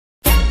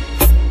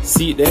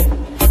See it there?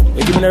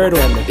 You give me the red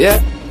one there. Yeah.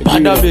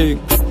 Bada big.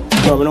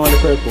 No, we don't want the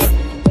purple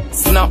one.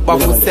 Snap back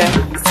with say.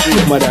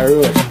 Straight mother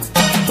road.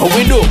 What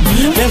we do?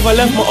 Never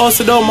left my house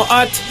without my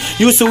heart.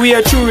 Used to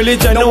wear true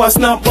religion, now I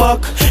snap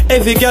back.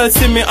 Every girl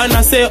see me and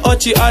I say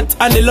Ochy hot.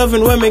 And they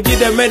loving when me give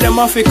them, make them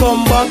have to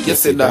come back. You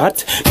see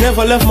that?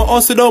 Never left my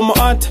house without my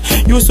heart.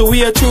 Used to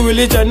wear true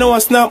religion, now I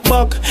snap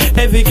back.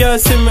 Every girl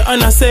see me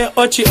and I say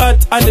Ochy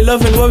hot. And they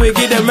loving when we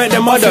give them, make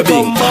them have to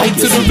come back.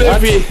 To the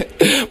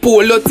berry,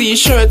 polo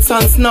t-shirts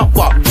and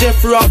snapback.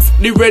 Jeff rocks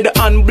the red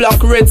and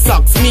black Red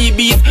Sox. Me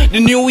beat the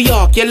New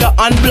York yellow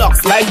and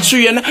blacks like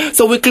train,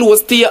 so we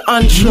close to your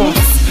hand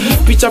tracks.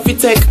 Picture fi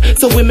take,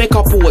 so we make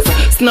a pose.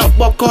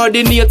 Snapback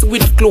coordinate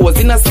with clothes.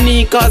 In a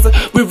sneakers,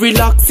 we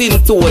relaxing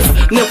toes.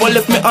 Never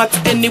left me heart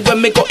anywhere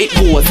me go it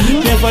goes.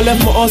 Never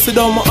left my house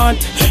without my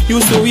heart.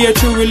 Used to wear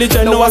true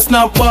religion, now I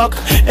snap back.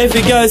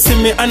 Every girl see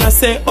me and I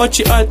say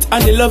Ochy hot.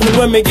 And they love me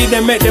when me give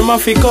them, make them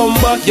have to come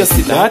back. You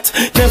see that?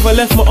 Never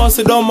left my house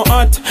without my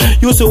heart.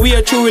 Used to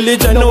wear true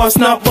religion, now I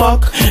snap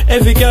back.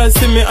 Every girl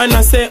see me and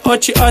I say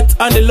Ochy hot.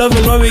 And they love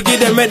me when we give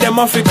them, make them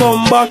have to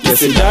come back. You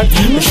see that?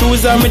 My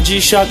shoes are my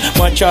G-Shock,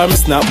 my charm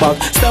snap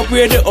back. Stop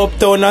where the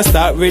uptown and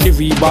start where the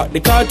Reebok. The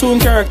cartoon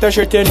character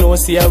shirt you know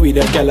see with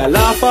a girl. I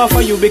laugh off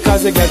of you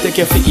because I got take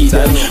care for eat.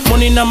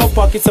 Money in my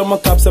pocket, so I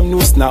cop some new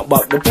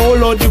snapback. The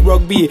polo, the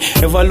rugby,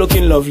 ever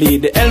looking lovely.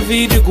 The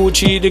LV, the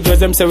Gucci, the girls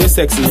them say we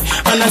sexy.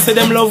 And I say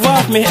them love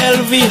off me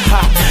LV.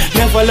 Ha!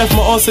 Never left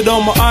my house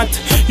without my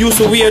heart. Used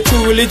to wear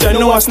true religion,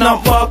 now I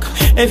snap back.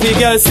 Every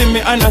girl see me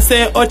and I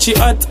say Ochy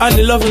hot. And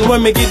they loving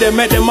when me give them,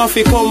 make them have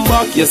to come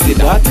back. You see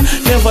that?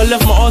 Never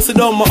left my house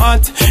without my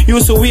heart.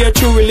 Used to wear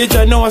true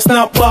religion, now I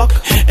snap back.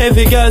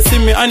 Every girl see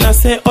me and I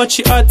say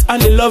Ochy hot.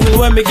 And they loving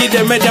when me give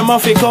them, make them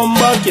have to come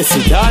back. You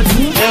see that?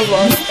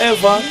 Never,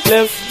 ever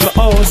left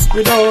my house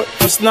without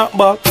a snap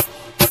back.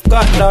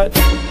 Got that?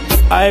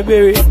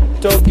 Hiberry,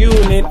 Tug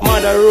Unit,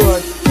 Mother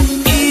Road.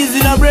 Easy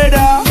now,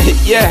 brother.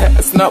 Yeah,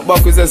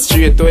 snapback is a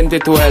straight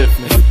 2012.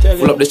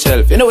 Full up the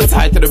shelf. You know it's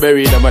high to the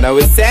berry, man. I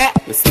will say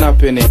we're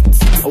snapping it.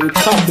 And we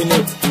tapping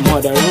it,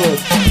 Mother Road.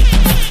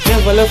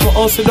 Never left my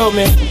house without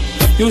me.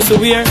 Used to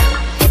wear.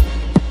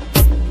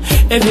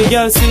 Every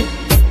girl see.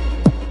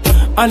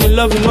 And they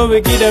love it when we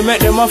give them,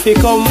 make them have to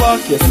come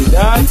back. You see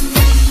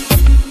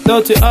that?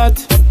 Dirty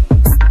hot.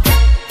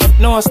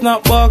 Now I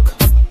snap back.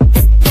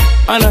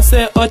 And I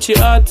say Ochy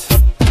hot.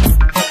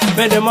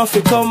 Make them have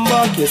to come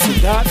back. You see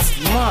that?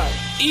 Mad.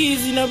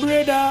 Easy now,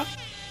 brother.